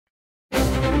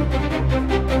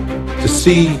To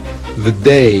see the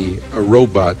day a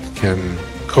robot can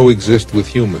coexist with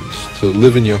humans, to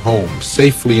live in your home,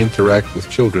 safely interact with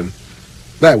children,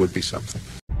 that would be something.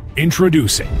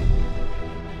 Introducing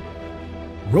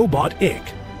Robot Ick.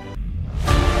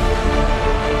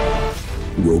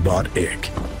 Robot Ick,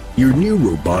 your new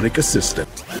robotic assistant.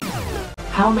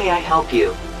 How may I help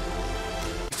you?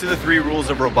 To the 3 rules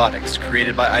of robotics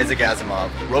created by Isaac Asimov,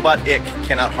 Robot Ick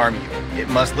cannot harm you. It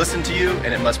must listen to you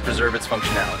and it must preserve its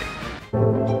functionality.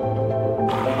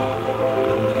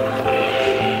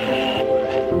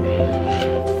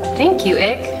 Thank you,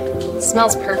 Ick. It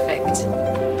smells perfect.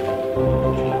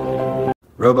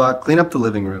 Robot, clean up the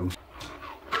living room.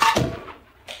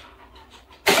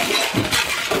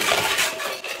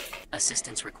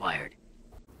 Assistance required.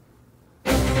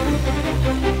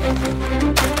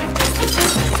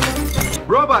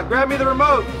 Robot, grab me the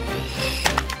remote!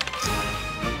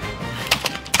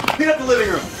 Clean up the living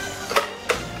room!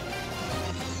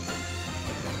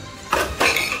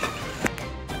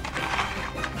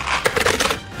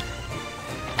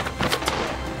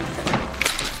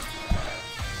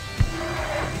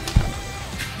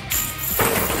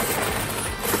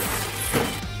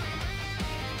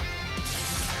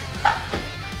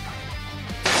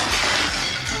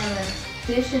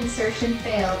 Dish insertion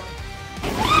failed.